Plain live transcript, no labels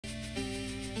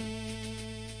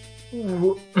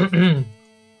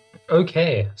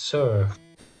Okay, so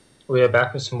we are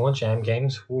back with some more jam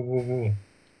games. Woo, woo, woo.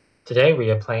 Today we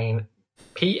are playing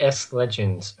PS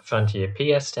Legends Frontier.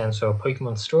 PS stands for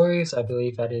Pokemon Stories. I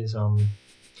believe that is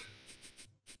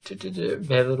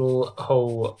their little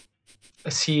whole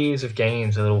series of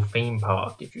games, a little theme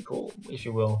park, if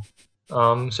you will.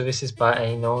 So this is by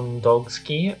a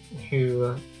non-Dogski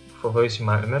who, for those who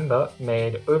might remember,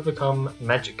 made Overcome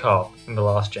Magikarp in the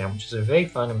last jam, which is a very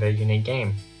fun and very unique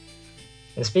game.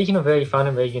 And speaking of very fun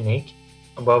and very unique,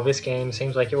 well, this game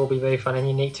seems like it will be very fun and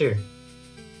unique too.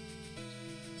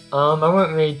 I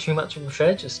won't read too much of the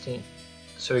thread,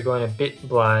 so we're going a bit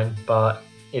blind, but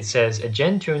it says a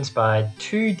Gen 2 inspired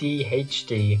 2D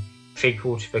HD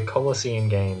prequel to the Colosseum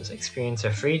games. Experience a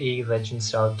 3D Legends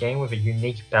style game with a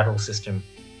unique battle system.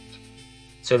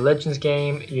 So Legends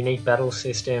game, unique battle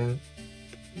system,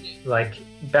 like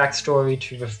backstory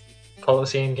to the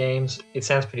Colosseum games. It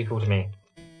sounds pretty cool to me.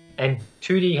 And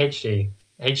 2D HD,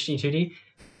 HD 2D,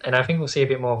 and I think we'll see a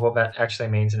bit more of what that actually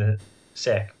means in a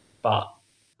sec, but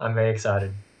I'm very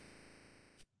excited.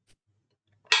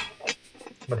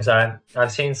 Because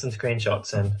I've seen some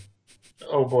screenshots and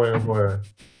oh boy,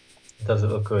 does it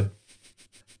look good.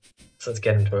 So let's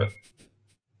get into it.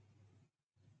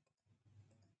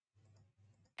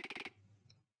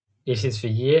 It is the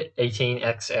year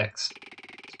 18XX.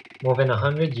 More than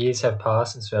 100 years have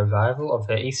passed since the arrival of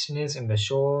the Easterners in the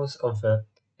shores of the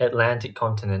Atlantic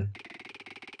continent.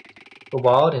 The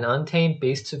wild and untamed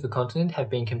beasts of the continent have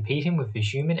been competing with the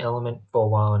human element for a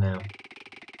while now.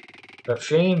 But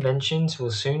three inventions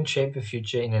will soon shape the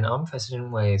future in an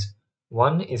unprecedented ways.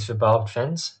 One is the barbed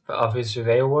fence, the other is the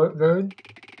railroad,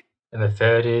 and the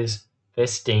third is the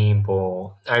steam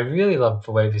ball. I really love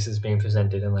the way this is being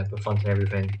presented and like the font and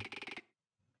everything.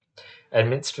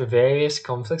 Amidst the various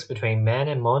conflicts between man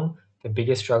and mon, the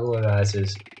biggest struggle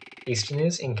arises.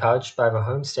 Easterners, encouraged by the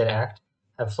Homestead Act,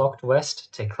 have flocked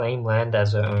west to claim land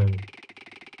as their own.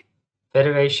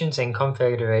 Federations and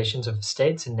confederations of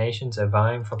states and nations are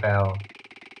vying for power.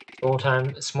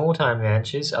 Small-time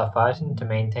ranchers are fighting to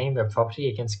maintain their property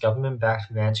against government-backed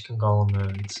ranch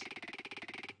conglomerates.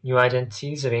 New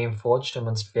identities are being forged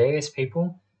amongst various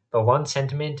people, but one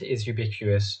sentiment is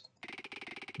ubiquitous.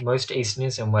 Most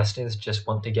Easterners and Westerners just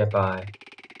want to get by.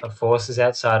 But forces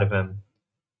outside of them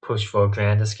push for a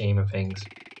grander scheme of things.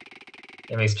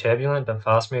 In these turbulent but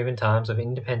fast-moving times of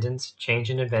independence,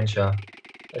 change and adventure,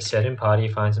 a certain party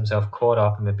finds himself caught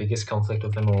up in the biggest conflict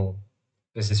of them all.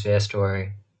 This is their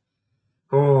story.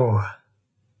 Ooh.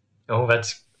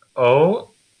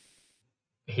 Oh,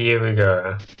 here we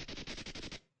go.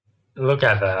 Look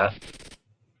at that.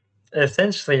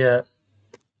 Essentially a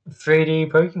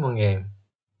 3D Pokemon game.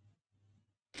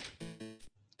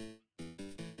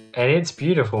 And it's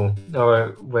beautiful.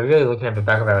 Oh, we're really looking at the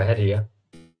back of our head here.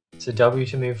 So W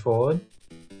to move forward.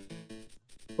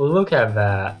 Look at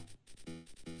that.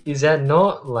 Is that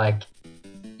not, like,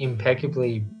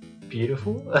 impeccably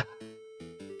beautiful?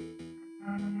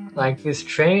 Like this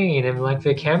train and like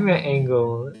the camera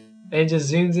angle. It just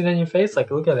zooms in on your face,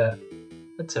 like look at that.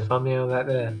 That's a thumbnail right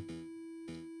there.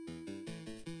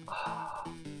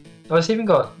 Oh, it's even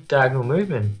got diagonal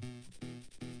movement.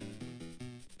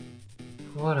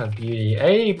 What a beauty.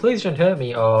 Hey, please don't hurt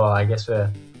me. Oh, I guess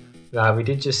we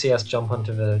did just see us jump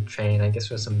onto the train. I guess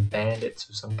we're some bandits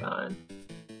of some kind.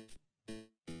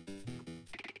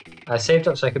 I saved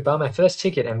up so I could buy my first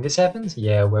ticket and this happens?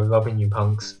 Yeah, we're robbing you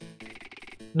punks.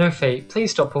 No fate,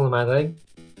 please stop pulling my leg.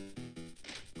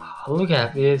 Oh, look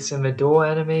at this and the door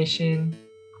animation.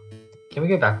 Can we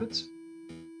go backwards?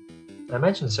 I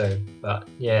imagine so, but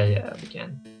yeah, we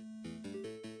can.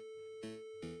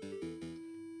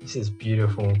 This is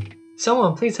beautiful.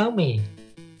 Someone, please help me.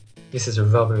 This is a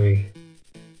robbery.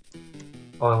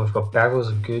 Oh, and we've got barrels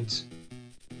of goods.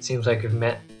 Seems like we've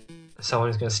met someone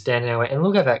who's going to stand in our way. And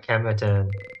look at that camera turn.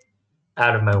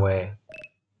 Out of my way.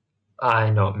 I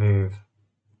not move.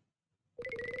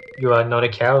 You are not a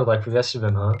coward like the rest of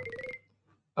them, huh?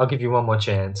 I'll give you one more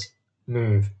chance.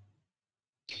 Move.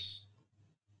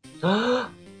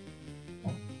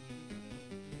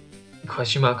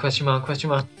 Question mark.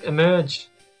 Emerge.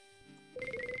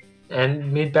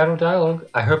 And mid-battle dialogue.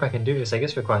 I hope I can do this. I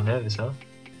guess we're quite nervous, huh?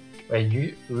 Wait,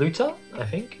 you... Looter, I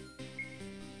think?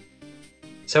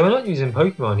 So we're not using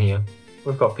Pokemon here.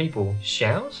 We've got people.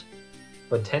 Shout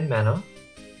for 10 mana.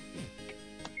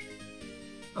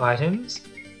 Items.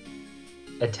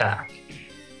 Attack.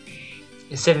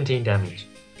 17 damage.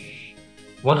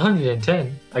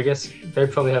 110? I guess they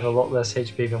probably have a lot less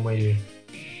HP than we do.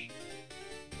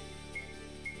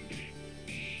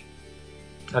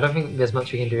 I don't think there's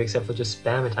much we can do except for just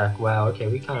spam attack. Wow, okay,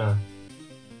 we kinda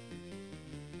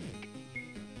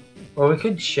Well, we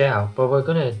could shout, but we're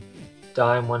gonna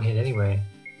die in one hit anyway.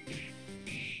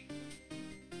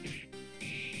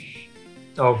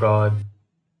 Oh god.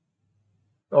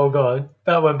 Oh god,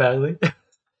 that went badly.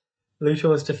 Lucia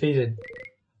was defeated.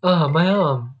 Ah, my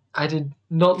arm! I did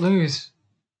not lose.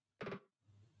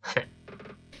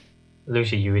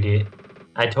 Lucia, you idiot.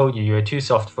 I told you are too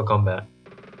soft for combat.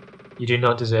 You do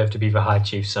not deserve to be the High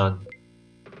Chief's son.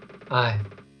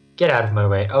 Get out of my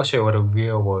way. I'll show you what a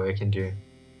real warrior can do.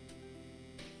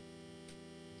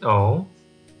 Oh?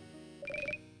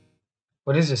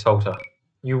 What is this, Halter?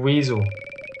 You weasel.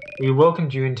 We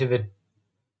welcomed you into the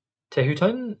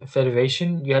Tehutan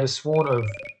Federation. You had a sworn oath,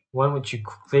 one which you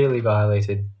clearly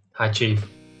violated. High Chief,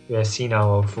 you are a senile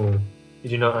old fool.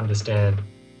 You do not understand.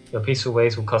 Your peaceful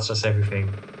ways will cost us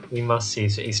everything. We must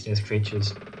seize the Eastern's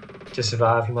creatures. To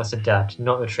survive, you must adapt,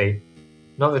 not retreat.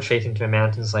 Not retreat into the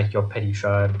mountains like your petty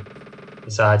tribe.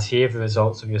 Besides, here are the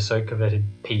results of your so-coveted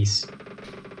peace.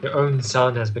 Your own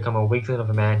son has become a weakling of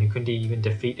a man who couldn't even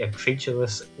defeat a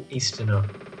creatureless Easterner.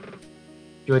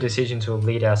 Your decisions will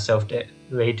lead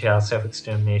to our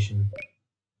self-extermination.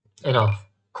 Enough.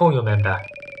 Call your men back.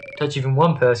 Touch even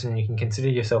one person and you can consider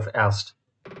yourself oust.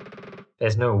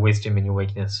 There's no wisdom in your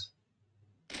weakness.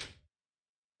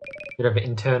 Bit of an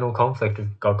internal conflict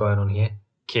we've got going on here.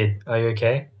 Kid, are you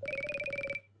okay?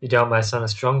 You doubt my son a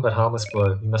strong but harmless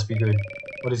blow. You must be good.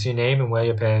 What is your name and where are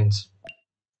your parents?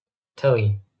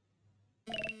 Telly.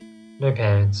 No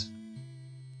parents.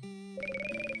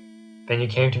 Then you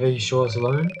came to these shores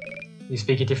alone? You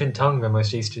speak a different tongue than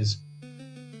most Easters.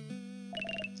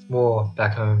 War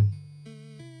back home.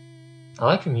 I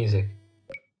like the music.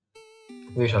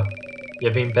 Lucia, you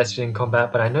have been bested in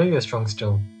combat, but I know you are strong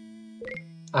still.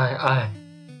 A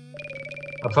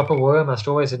proper warrior must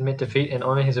always admit defeat and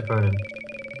honor his opponent.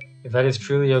 If that is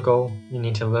truly your goal, you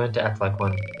need to learn to act like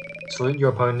one. Salute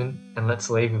your opponent, and let's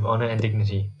leave with honor and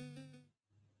dignity.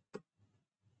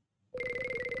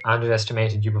 I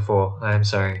underestimated you before. I am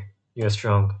sorry. You are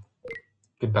strong.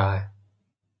 Goodbye.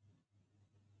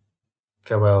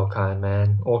 Farewell, kind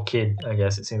man. Or kid, I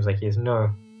guess it seems like he is. No.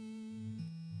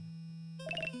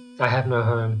 I have no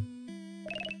home.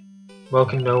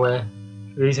 Welcome nowhere.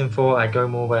 Reason for I go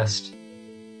more west.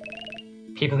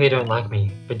 People here don't like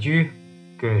me, but you?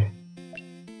 Good.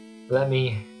 Let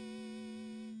me...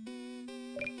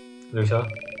 Luther,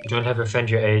 you don't have a friend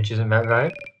your age, isn't that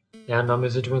right? Now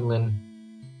numbers are dwindling.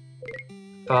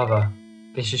 Father,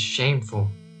 this is shameful.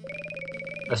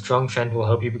 A strong friend will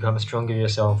help you become stronger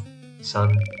yourself.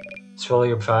 Son, swallow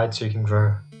your pride so you can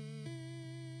grow.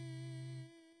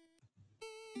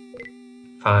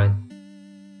 Fine.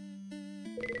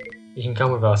 You can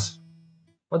come with us.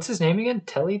 What's his name again?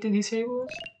 Telly, did he say it was?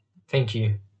 Thank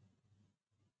you.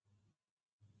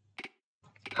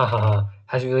 Hahaha,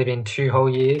 has it really been 2 whole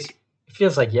years? It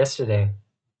feels like yesterday.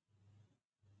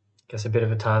 Guess a bit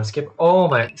of a time skip. Oh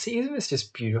my, see, isn't this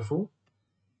just beautiful?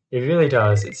 It really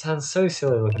does. It sounds so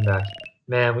silly looking back.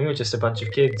 Man, we were just a bunch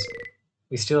of kids.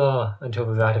 We still are, until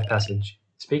the rite of passage.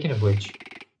 Speaking of which...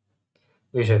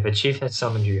 Lucia, the chief has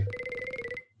summoned you.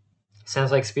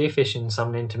 Sounds like spearfishing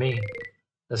summoning to me.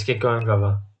 Let's get going,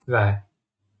 brother. Right.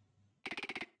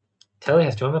 Telly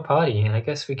has joined the party, and I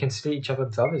guess we consider each other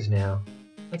brothers now.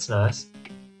 That's nice.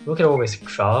 Look at all this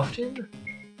crafting.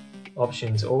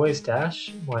 Options, always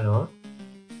dash? Why not?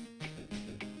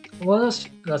 Well,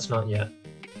 that's not yet.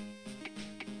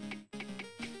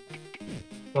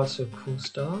 Lots of cool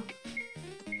stuff.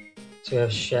 So we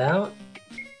have shout.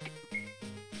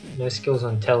 No skills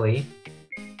on Telly.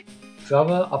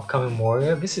 Brother, upcoming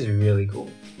warrior. This is really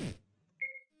cool.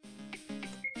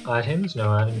 Items,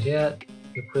 no items yet.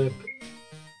 Equip.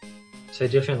 So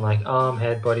different like arm,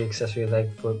 head, body, accessory,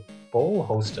 leg, foot, ball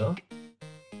holster.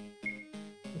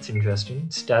 That's interesting.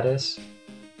 Status.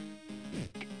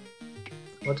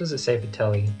 What does it say for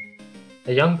Telly?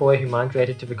 A young boy who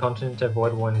migrated to the continent to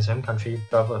avoid war in his home country,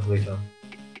 brother of Luther.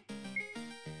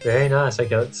 Very nice.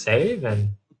 Okay, let's save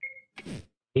and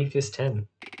leave this tent.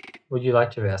 Would you like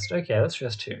to rest? Okay, let's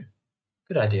rest too.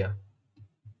 Good idea.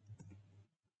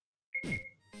 I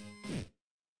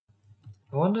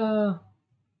wonder...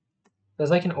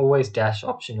 There's like an always dash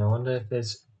option. I wonder if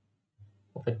there's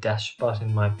what the dash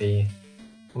button might be.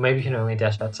 Or maybe you can only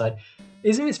dash outside.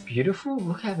 Isn't this beautiful?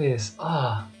 Look at this.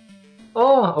 Ah.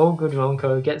 Oh, all good,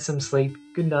 Ronco. Get some sleep.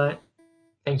 Good night.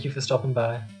 Thank you for stopping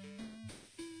by.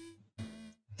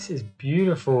 This is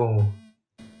beautiful.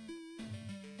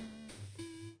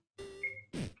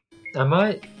 I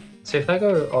might... So if I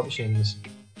go options,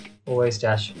 always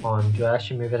dash on, do I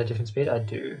actually move at a different speed? I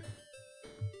do.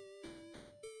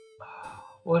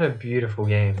 What a beautiful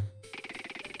game.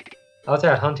 I was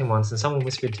out hunting once and someone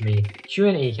whispered to me, Q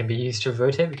and E can be used to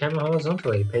rotate the camera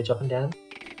horizontally, page up and down.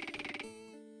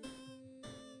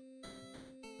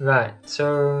 Right,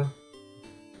 so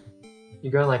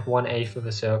you're going like 1/8 of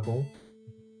a circle,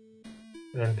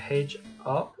 and then page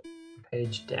up,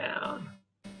 page down.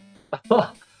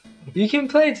 You can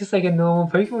play it just like a normal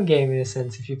Pokemon game in a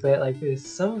sense if you play it like this.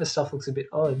 Some of the stuff looks a bit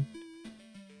odd.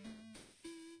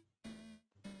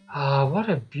 Ah, what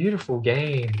a beautiful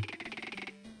game.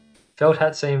 Felt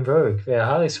hats are in vogue. They are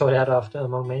highly sought out after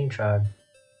among many tribes.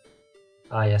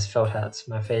 Ah yes, felt hats,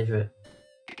 my favourite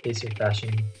piece of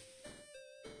fashion.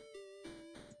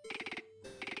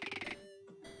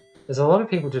 There's a lot of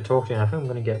people to talk to and I think I'm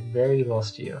going to get very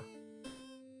lost here.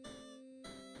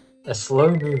 A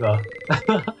slow mover.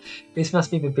 This must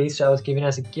be the beast I was given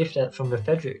as a gift from the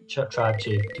Frederick tribe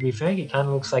chief. To be frank, it kind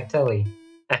of looks like Telly.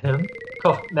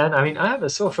 Cough, man, I mean, I have a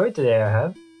sore throat today, I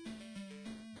have.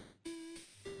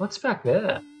 What's back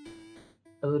there?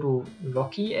 A little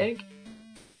rocky egg?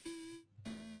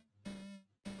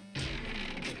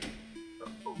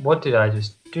 What did I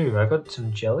just do? I got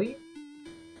some jelly?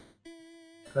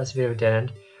 That's a bit of a dead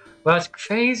end. Well, it's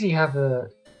crazy how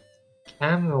the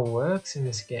camera works in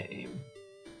this game.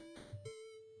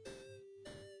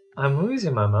 I'm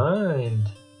losing my mind.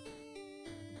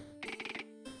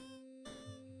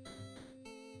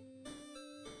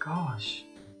 Gosh.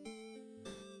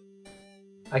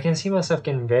 I can see myself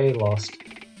getting very lost.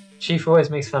 Chief always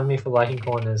makes fun of me for liking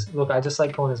corners. Look, I just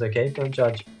like corners, okay? Don't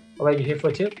judge. Alright, you here for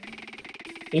a tip?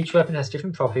 Each weapon has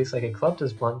different properties, like a club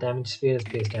does blunt damage, spear does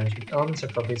pierce damage, but elements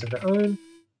have properties of their own.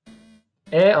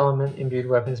 Air element imbued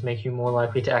weapons make you more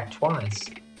likely to act twice.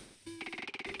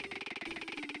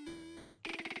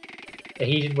 A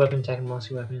heated weapon attacking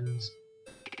mossy weapons.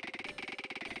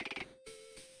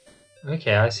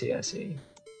 Okay, I see, I see.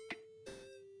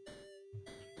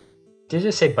 Did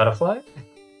it say butterfly?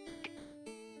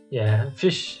 Yeah,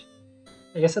 fish.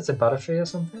 I guess that's a butterfly or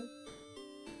something.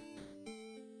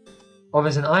 Oh,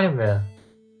 there's an item there.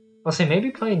 I'll say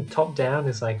maybe playing top down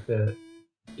is like the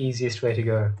easiest way to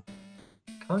go.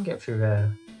 Can't get through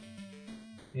there.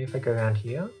 Maybe if I go around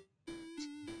here.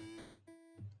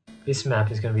 This map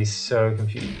is going to be so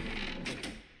confusing.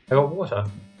 I got water.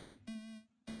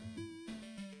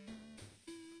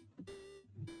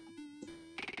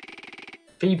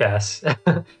 Feebass.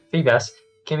 Feebass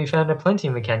can be found aplenty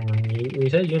in the canyon.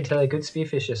 Rita, you can tell a good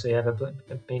spearfisher, so you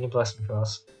have been a blessing for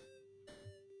us.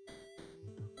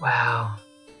 Wow.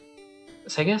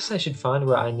 So I guess I should find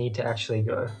where I need to actually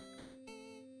go.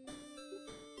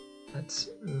 Let's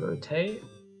rotate.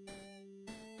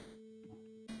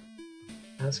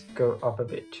 Let's go up a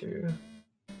bit too.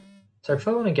 So I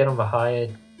probably want to get on the higher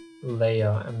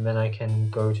layer and then I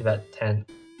can go to that tent.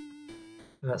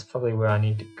 And that's probably where I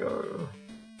need to go.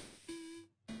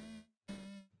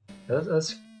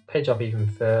 Let's page up even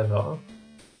further.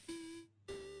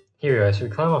 Here we go, so we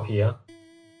climb up here.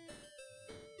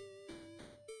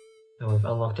 And we've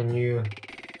unlocked a new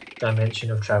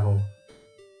dimension of travel.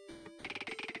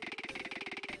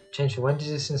 Change the render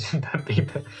distance and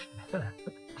beeper.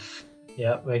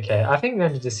 Yep, okay. I think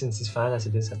render distance is fine as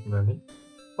it is at the moment.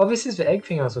 Oh, this is the egg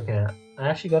thing I was looking at. I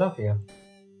actually got up here.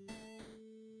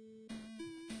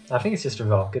 I think it's just a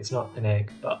rock, it's not an egg,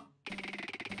 but...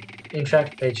 In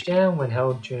fact, page down, when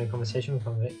held during a conversation with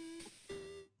convict.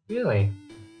 Really?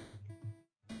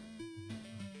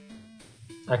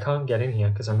 I can't get in here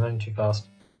because I'm running too fast.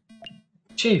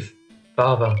 Chief!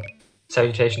 Father!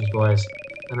 Salutations, boys.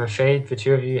 I'm afraid the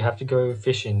two of you have to go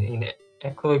fishing in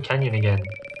Echo Canyon again.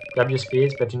 Grab your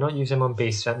spears, but do not use them on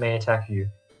beasts that may attack you.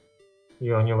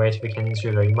 You're on your way to the canyon's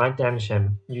river. You might damage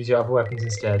them. Use your other weapons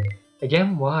instead.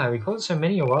 Again, why? We caught so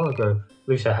many a while ago.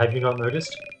 Luther, have you not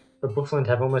noticed? The buffalo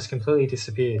have almost completely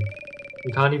disappeared.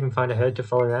 We can't even find a herd to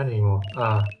follow around anymore.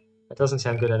 Ah, that doesn't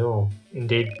sound good at all.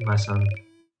 Indeed, my son.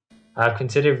 I have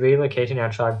considered relocating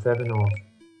our tribe further north.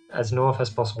 As north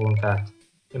as possible, in fact.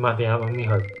 It might be our only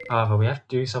hope. However, we have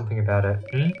to do something about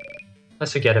it.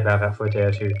 Let's forget about that for a day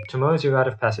or two. Tomorrow's your rite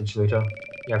of passage, Luther.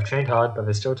 You have trained hard, but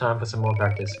there's still time for some more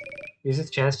practice. Use this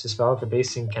chance to spell the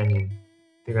beast in Canyon.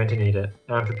 You're going to need it.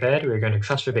 Now I'm prepared, we're going to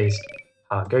crush the beast.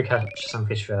 Go catch some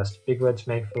fish first. Big words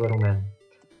make for little men.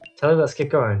 Tell her, let's get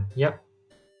going. Yep.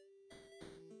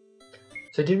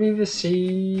 So did we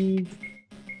receive...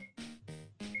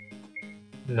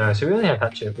 No, so we only have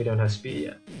hatchet, we don't have speed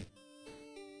yet.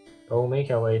 But we'll make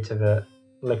our way to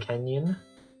the Canyon.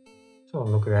 So I'll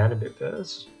look around a bit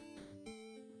first.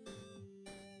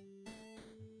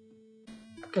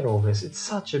 Look at all this, it's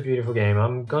such a beautiful game.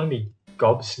 I'm gonna be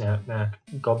gobsmacked,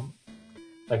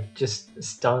 like just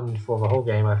stunned for the whole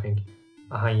game, I think.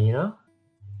 A hyena?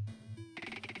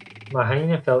 My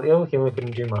hyena fell ill, healer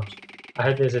couldn't do much. I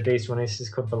heard there's a beast one is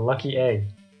called the Lucky Egg,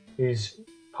 whose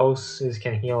pulses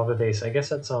can heal other beasts. I guess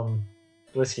that's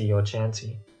Blissey or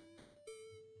Chansey.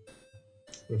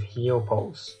 With heal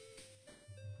pulse.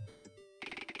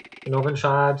 The northern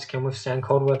tribes can withstand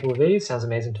cold weather with ease, sounds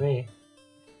amazing to me.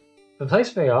 The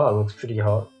place where we are looks pretty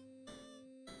hot.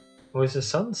 Well, is the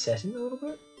sun setting a little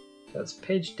bit? Let's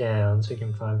page down so we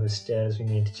can find the stairs we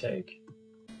need to take.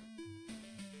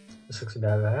 This looks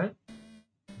about right.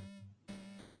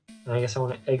 And I guess I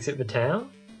want to exit the town.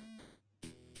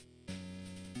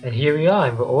 And here we are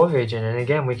in the ore region, and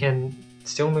again we can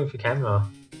still move the camera.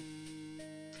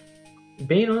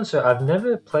 Being honest, I've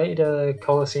never played a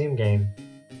Colosseum game,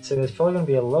 so there's probably going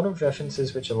to be a lot of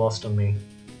references which are lost on me.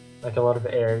 Like a lot of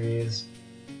areas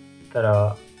that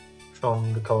are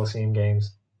from the Colosseum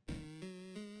games.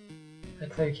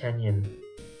 Echo Canyon.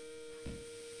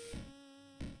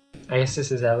 I guess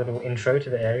this is our little intro to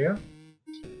the area.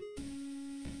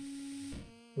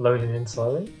 Loading in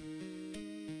slowly.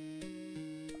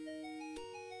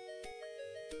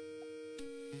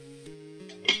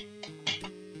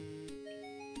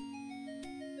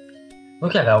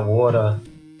 Look at that water.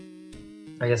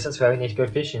 I guess that's where we need to go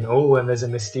fishing. Oh, and there's a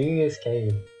mysterious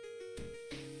cave.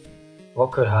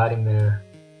 What could hide in there?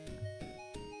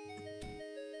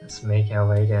 Let's make our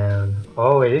way down.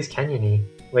 Oh, it is canyony.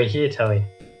 We're here, Telly.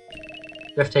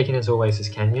 Breathtaking as always, this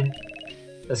canyon.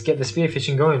 Let's get the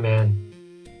spearfishing going, man.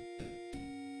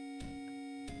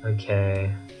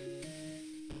 Okay.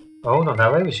 Oh, not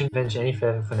that way. We shouldn't venture any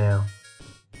further for now.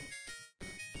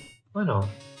 Why not?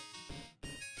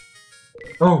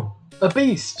 Oh, a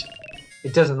beast!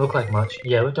 It doesn't look like much.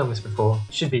 Yeah, we've done this before.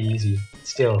 Should be easy.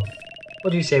 Still.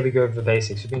 What do you say we go over the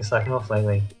basics? We've been slacking off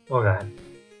lately. Alright.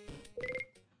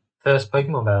 First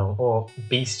Pokemon battle, or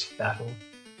beast battle.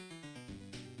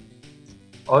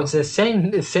 Oh, it's a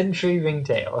Sentry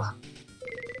Ringtail.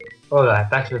 Alright,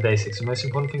 back to the basics. The most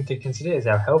important thing to consider is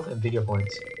our health and vigor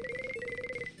points.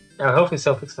 Our health is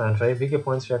self-explanatory. Vigor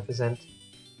points represent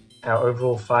our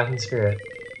overall fighting spirit.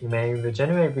 You may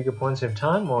regenerate vigor points over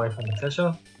time or away from the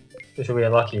pressure. If we are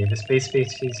lucky, this beast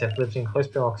species have lived in close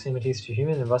proximities to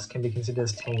human and thus can be considered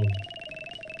as tame.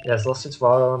 It has lost its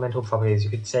wild elemental properties. You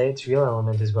could say its real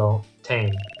element is, well,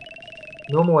 tame.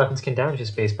 Normal weapons can damage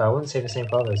this beast, but I wouldn't say the same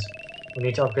for others. We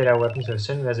need to upgrade our weapons with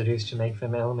certain residues to make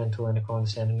them elemental in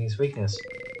accordance to enemy's weakness.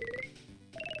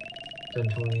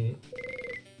 Gently.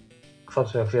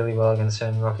 Clubs work really well against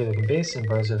certain rocky looking beasts, and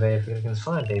bows are very effective against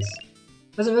flying beasts.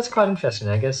 That's quite interesting.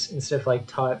 I guess instead of like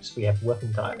types, we have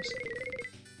weapon types.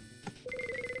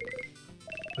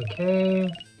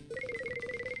 Okay.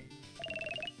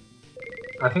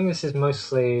 I think this is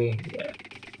mostly, yeah.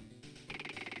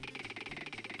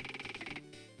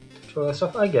 Tutorial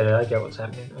stuff. I get it. I get what's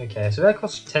happening. Okay, so that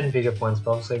costs 10 vigor points,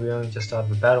 but obviously we only just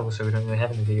started the battle, so we don't really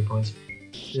have any vigor points.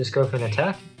 Just go for an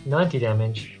attack. 90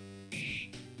 damage.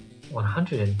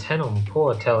 110 on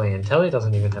poor Telly, and Telly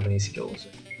doesn't even have any skills.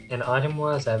 And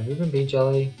item-wise, I have Ribbon Bee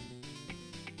Jelly.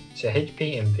 So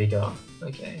HP and Vigor.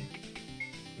 Okay.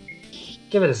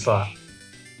 Give it a slap.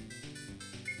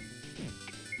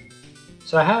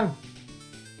 So I have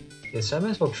this, so I might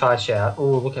as well try Shout.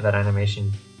 Oh, look at that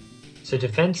animation. So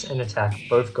defense and attack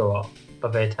both go up,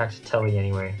 but they attacked Telly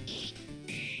anyway.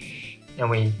 And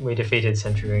we defeated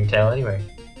Sentry Ringtail anyway.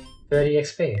 30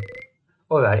 XP.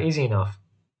 Alright, easy enough.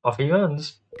 Off he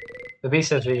runs. The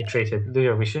beast has retreated.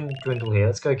 Ludo, we shouldn't dwindle here.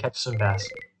 Let's go catch some bass.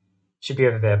 Should be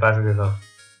over there by the river.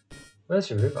 Where's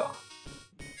the river?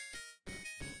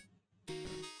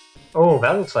 Oh,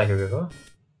 that looks like a river.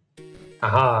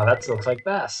 Aha, that looks like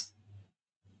bass.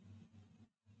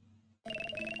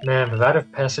 Man, the rite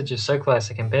of passage is so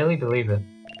close, I can barely believe it.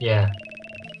 Yeah.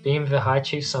 Being the High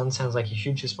Chief's son sounds like a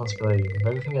huge responsibility. With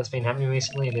everything that's been happening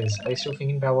recently, it is. Are you still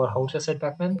thinking about what Holter said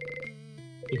back then?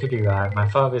 You could be right. My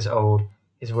father is old.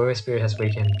 His warrior spirit has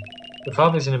weakened. Your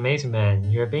father is an amazing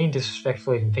man. You are being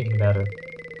disrespectful even thinking about it.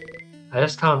 I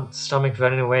just can't stomach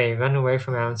running away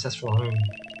from our ancestral home.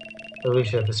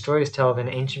 Lucia, the stories tell of an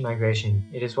ancient migration.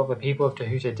 It is what the people of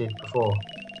Tahuta did before.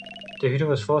 Tahuta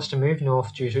was forced to move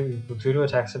north due to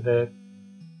attacks of the...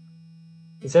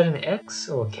 Is that an X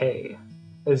or K?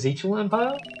 The Zeechel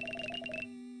Empire?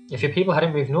 If your people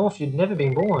hadn't moved north, you'd never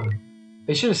been born.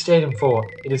 They should have stayed and fought.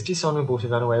 It is dishonorable to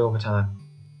run away all the time.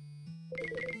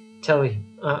 Telly,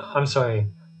 I'm sorry.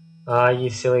 You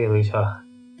silly Luta.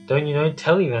 Don't you know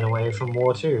Telly ran away from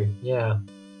war too? Yeah.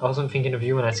 I wasn't thinking of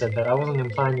you when I said that. I wasn't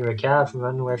implying you were a coward from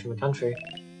running away from the country.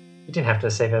 You didn't have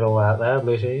to say that all out loud,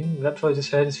 Luta. That probably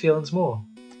just hurt his feelings more.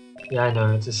 Yeah, I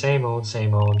know. It's the same old,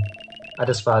 same old. I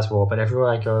despise war, but everywhere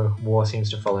I go, war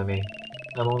seems to follow me.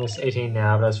 I'm almost 18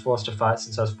 now, but I was forced to fight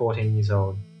since I was 14 years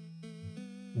old.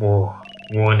 War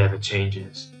never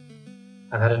changes.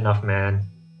 I've had enough, man.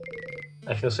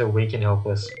 I feel so weak and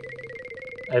helpless.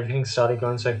 Everything started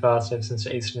going so fast ever since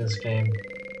the Easterners came.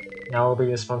 Now I'll be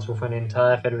responsible for an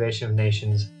entire federation of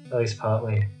nations, at least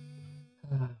partly.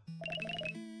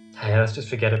 Hey, let's just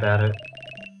forget about it.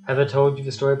 Have I told you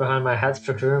the story behind my hat's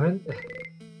procurement?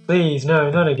 Please, no,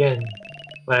 not again.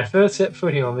 When I first set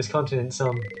footing on this continent,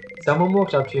 someone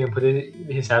walked up to you and put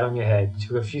his hat on your head,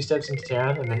 took a few steps into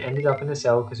town, and then ended up in a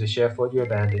cell because the sheriff thought you were a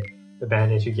bandit, the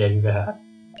bandit who gave you the hat.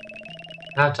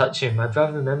 How touching, my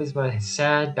brother remembers my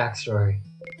sad backstory.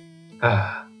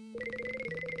 Ah.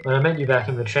 When I met you back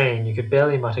in the train, you could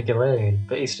barely mutter Galarian,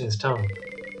 the Eastern's tongue.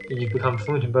 You've become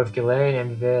fluent in both Galarian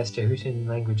and various Tehutin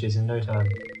languages in no time.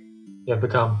 You have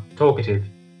become talkative.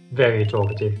 Very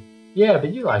talkative. Yeah,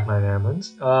 but you like my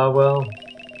ramblings. Well...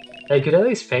 They could at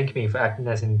least thank me for acting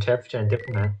as an interpreter and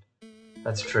diplomat.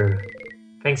 That's true.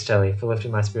 Thanks, Telly, for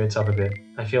lifting my spirits up a bit.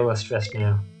 I feel less stressed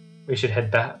now. We should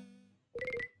head back.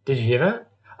 Did you hear that?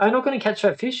 I'm not going to catch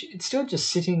that fish. It's still just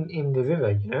sitting in the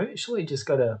river, you know? Surely you just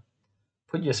gotta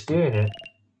put your spear in it.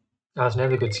 I was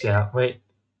never a good scout. Wait,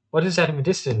 what is that in the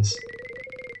distance?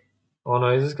 Oh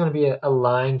no, this is going to be a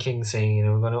Lion King scene,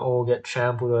 and we're going to all get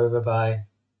trampled over by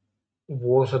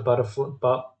water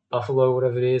buffalo,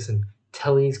 whatever it is, and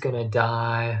Telly's going to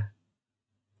die.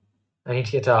 I need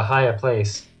to get to a higher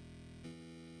place.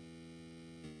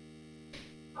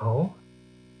 Oh?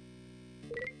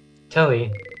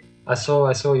 Telly, I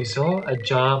saw you saw a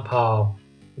giant pile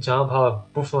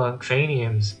of buffalo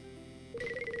craniums.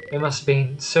 There must have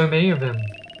been so many of them.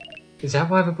 Is that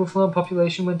why the buffalo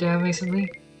population went down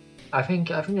recently? I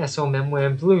think I saw men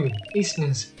wearing blue.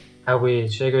 Easterners. How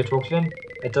weird. Should I go talk to them?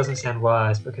 It doesn't sound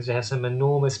wise because they have some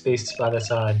enormous beasts by their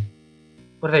side.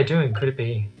 What are they doing? Could it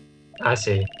be? I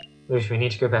see. Luke, we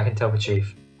need to go back and tell the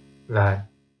chief. Right.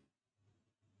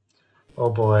 Oh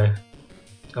boy.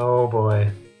 Oh boy.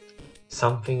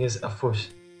 Something is afoot.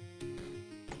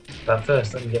 But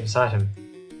first, let me get beside him.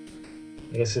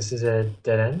 I guess this is a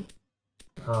dead end.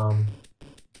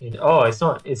 Oh, it's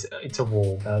not. It's a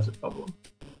wall. That was a problem.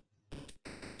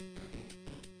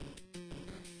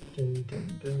 Dun,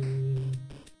 dun, dun.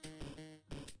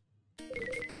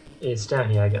 It's down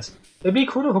here, I guess. It'd be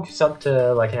cool to hook this up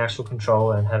to like an actual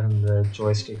controller and having the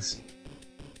joystick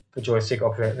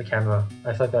operate the camera.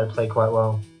 I feel like that'd play quite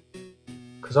well.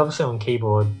 Because obviously on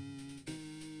keyboard,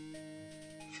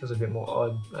 it feels a bit more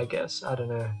odd, I guess. I don't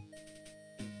know.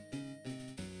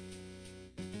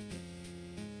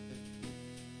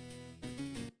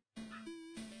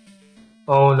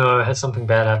 Oh no, has something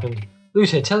bad happened?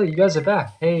 Luther, Telly, you guys are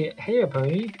back. Hey,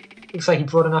 Pony. Looks like you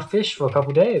brought enough fish for a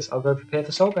couple days. I'll go prepare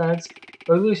the salt bags.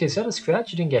 Oh, Lucy, is that a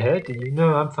scratch? You didn't get hurt, did you?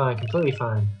 No, I'm fine, completely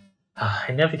fine.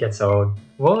 It never gets old.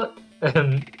 What?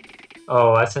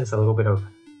 Oh, I sense a little bit of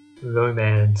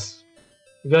romance.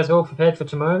 You guys all prepared for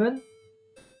tomorrow then?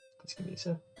 Just give me a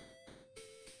sec.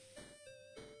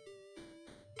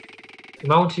 You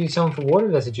might want to use something for water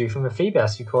residue from a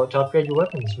feedbass you caught to upgrade your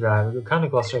weapons. Right, we kind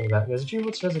of glossed over that. Residue?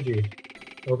 What's residue?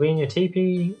 I'll be in your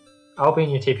teepee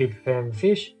preparing the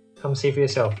fish. Come see for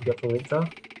yourself, forgetful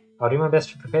Lipfer. I'll do my best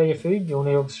to prepare your food. You'll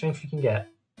need all the strength you can get.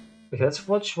 Okay, let's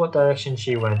watch what direction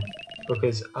she went,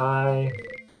 because I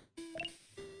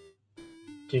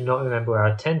do not remember where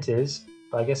our tent is,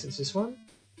 but I guess it's this one?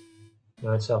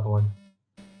 No, it's the other one.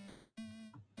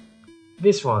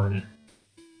 This one.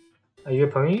 Are you a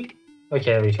pony?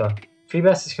 Okay, Alita.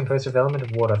 Feebas is composed of element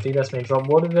of water. Feebas may drop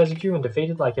water residue and defeat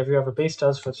it like every other beast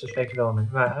does for its respective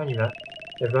element. Right, I knew that.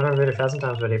 They've gone over it 1,000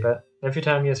 times already, but every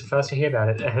time you're the first to hear about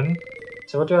it. Ahem.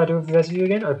 So what do I do with the residue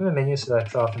again? Open the menu,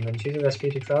 select craft, and then choose a recipe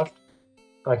to craft.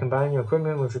 By combining your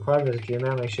equipment with required residue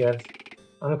amount, make sure you have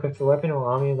unequipped for weapon or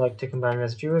army you'd like to combine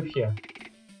residue with here.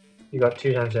 You got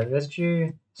 2 times that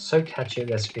residue. Soaked hatchet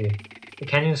recipe. The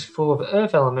canyon is full of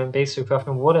earth element based so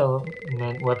crafting water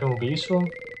element weapon will be useful.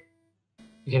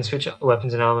 You can switch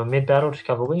weapons and armor mid-battle to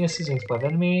cover weaknesses and explode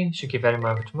enemy. Should keep that in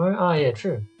mind for tomorrow. Ah, yeah,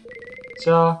 true.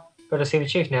 So, gotta see the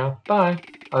chief now. Bye.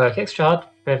 I'll work extra hard to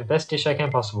prepare the best dish I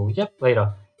can possible. Yep,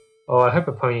 later. Oh, I hope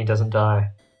a pony doesn't die.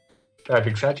 That'd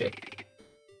be tragic.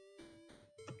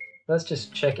 Let's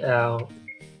just check our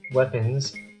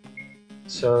weapons.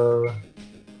 So,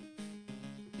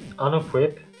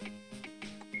 unequip,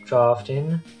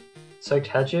 crafting, soaked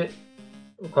hatchet,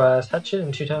 requires hatchet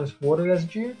and 2 times water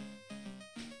residue.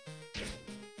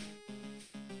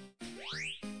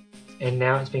 And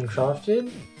now it's being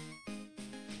crafted.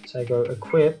 So I go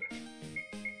equip,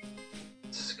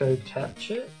 scoped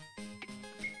hatchet.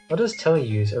 What does Telly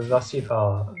use? A rusty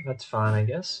bar. That's fine, I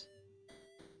guess.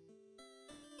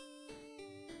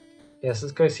 Yes,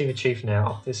 let's go see the chief now,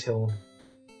 up this hill.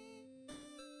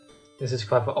 This is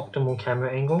quite the optimal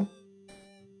camera angle.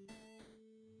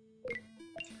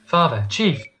 Father,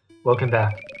 Chief! Welcome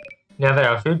back. Now that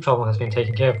our food problem has been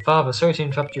taken care of, Father, sorry to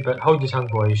interrupt you, but hold your tongue,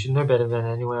 boy. You should know better than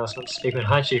anyone else not to speak when.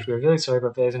 Hi, Chief, we're really sorry,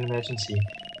 but there's an emergency.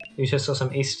 We just saw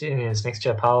some Easterners next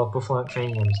to a pile of buffalo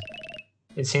craniums.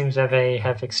 It seems that they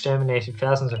have exterminated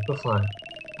thousands of buffalo.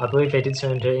 I believe they did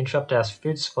so to interrupt our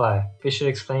food supply. This should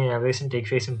explain our recent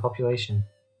decrease in population.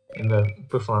 In the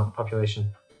buffalo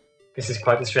population. This is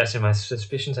quite distressing. My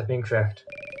suspicions have been correct.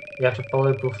 We have to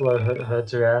follow buffalo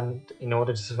herds around in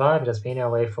order to survive. It has been our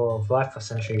way of life for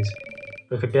centuries.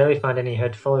 We could barely find any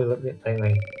herd to follow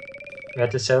lately. We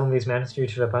had to settle in these mountains due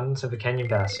to the abundance of the canyon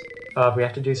bass. We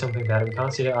have to do something about it. We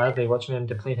can't sit here idly watching them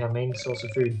deplete our main source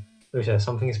of food. Luther,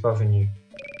 something is bothering you.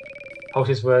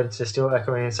 Holter's words are still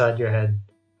echoing inside your head.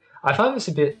 I find this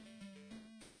a bit...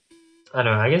 I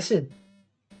don't know, I guess it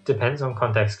depends on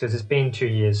context, because it's been 2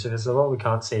 years, so there's a lot we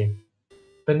can't see.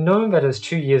 But knowing that it was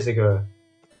 2 years ago,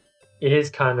 it is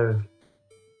kind of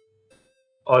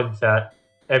odd that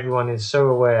everyone is so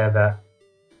aware that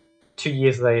 2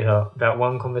 years later, that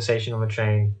one conversation on the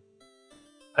train,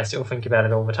 I still think about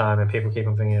it all the time and people keep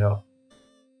on bringing it up.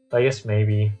 But I guess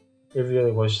maybe it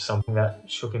really was just something that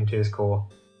shook him to his core.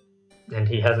 And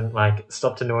he hasn't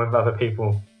stopped annoying other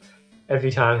people.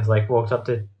 Every time he's walked up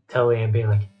to Telly and being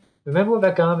like, remember what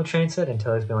that guy on the train said? And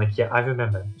Telly's been like, yeah, I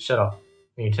remember. Shut up.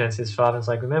 And he turns to his father and is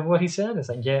like, remember what he said? It's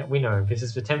like, yeah, we know. This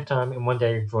is the 10th time in one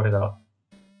day you brought it up.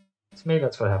 So maybe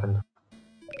that's what happened.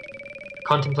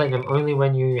 Contemplate them only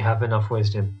when you have enough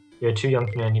wisdom. You're too young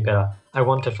to know any better. I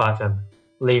want to fight them.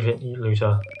 Leave it,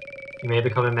 Luther. You may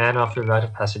become a man after the rite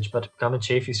of passage, but to become a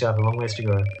chief you still have a long ways to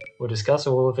go. We'll discuss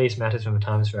all of these matters when the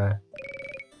time is right.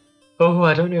 Oh,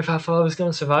 I don't know if our father's going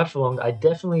to survive for long. I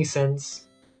definitely sense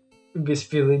this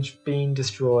village being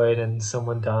destroyed and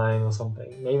someone dying or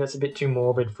something. Maybe that's a bit too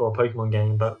morbid for a Pokemon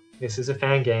game, but this is a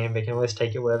fan game. They can always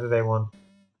take it wherever they want.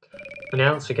 For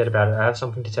now, let's forget about it. I have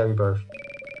something to tell you both.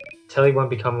 Telly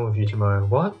won't be coming with you tomorrow.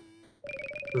 What?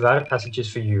 The rite of passage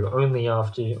is for you, only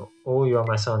after all you are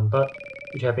my son, but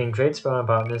you have been great sparring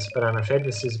partners, but I'm afraid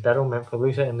this is a battle meant for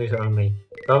Luther and Luther only.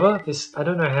 Brother, I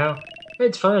don't know how.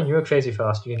 It's fine, you're crazy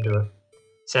fast, you can do it.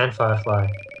 Sand Firefly.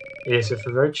 It is a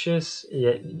ferocious,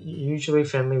 yet usually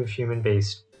friendly with humans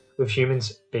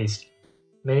beast.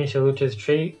 Many to Luther's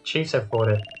chiefs have fought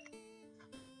it.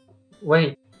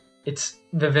 Wait, it's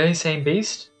the very same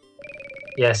beast?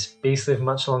 Yes, beasts live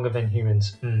much longer than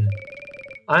humans.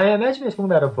 I imagine it's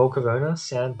talking about a Volcarona,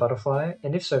 sand butterfly,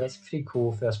 and if so, that's a pretty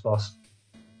cool first boss.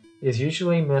 It is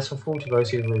usually merciful to those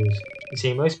who lose. You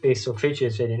see, most beasts or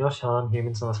creatures, they do not harm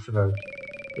humans unless provoked.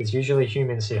 It is usually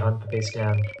humans who hunt the beast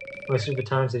down. Most of the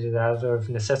times it is out of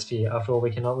necessity, after all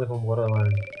we cannot live on water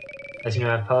alone. As you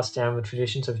know, I've passed down the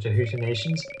traditions of the Tahuta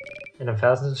nations, and of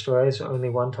thousands of stories, only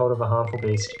one told of a harmful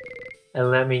beast. And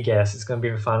let me guess, it's going to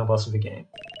be the final boss of the game.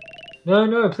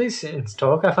 No, please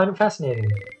talk, I find it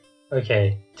fascinating.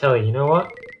 Okay, Telly, you know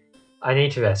what? I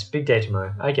need to rest. Big day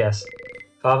tomorrow, I guess.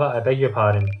 Father, I beg your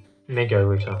pardon. You may go,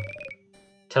 Luther.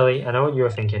 Telly, I know what you're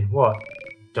thinking. What?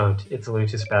 Don't. It's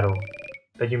Luther's battle.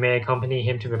 But you may accompany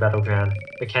him to the battleground.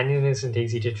 The canyon isn't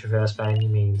easy to traverse by any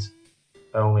means.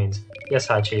 By all means. Yes,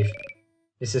 High Chief.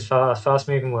 This is a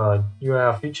fast-moving world. You are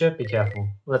our future, be careful.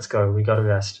 Let's go, we gotta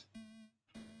rest.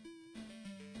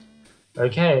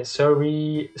 Okay, so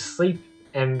we sleep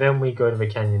and then we go to the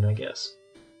canyon, I guess.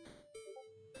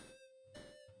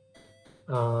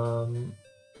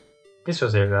 This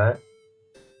was it, right?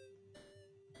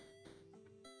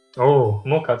 Oh,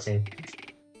 more cutscene.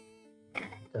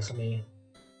 That's me.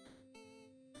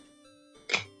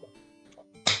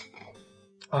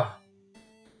 Ah.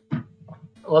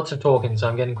 Lots of talking, so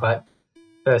I'm getting quite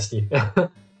thirsty.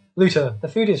 Luther, the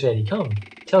food is ready, come.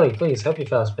 Telly, please, help you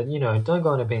fast, but don't go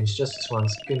on a binge just this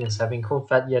once. Goodness, I've been called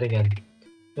fat yet again.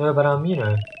 No, but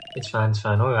it's fine.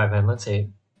 Alright then, let's eat.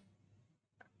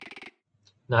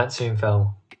 Night soon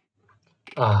fell.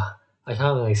 I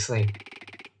can't really sleep.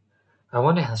 I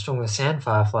wonder how strong the Sand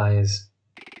Firefly is.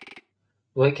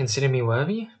 Will it consider me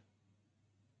worthy?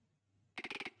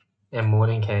 And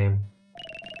morning came.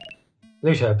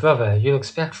 Luther, brother, you look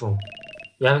spectral.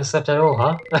 You haven't slept at all,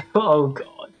 huh? Oh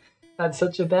god, that's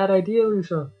such a bad idea,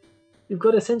 Luther. You've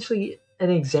got essentially an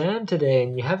exam today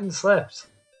and you haven't slept.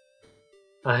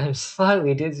 I am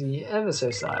slightly dizzy, ever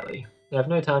so slightly. I have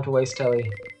no time to waste, Telly.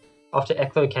 Off to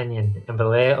Echo Canyon and the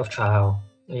Lair of Trial.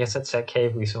 I guess that's that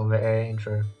cave we saw in the air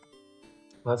intro.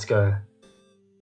 Let's go.